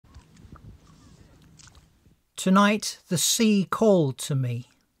Tonight the sea called to me.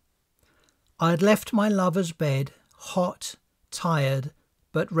 I had left my lover's bed, hot, tired,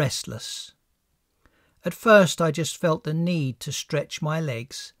 but restless. At first I just felt the need to stretch my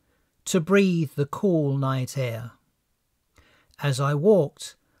legs, to breathe the cool night air. As I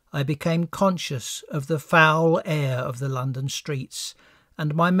walked, I became conscious of the foul air of the London streets,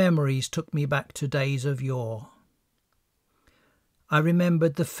 and my memories took me back to days of yore. I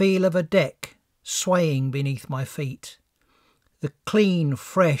remembered the feel of a deck swaying beneath my feet, the clean,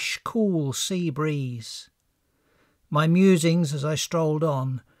 fresh, cool sea breeze. My musings as I strolled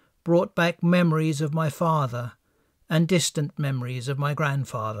on brought back memories of my father and distant memories of my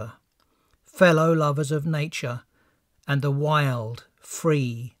grandfather, fellow lovers of nature and the wild,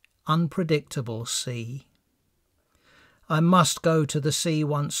 free, unpredictable sea. I must go to the sea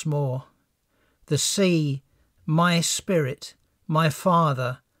once more. The sea, my spirit, my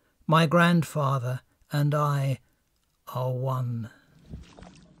father, my grandfather and I are one.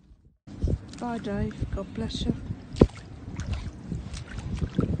 Bye, Dave. God bless you.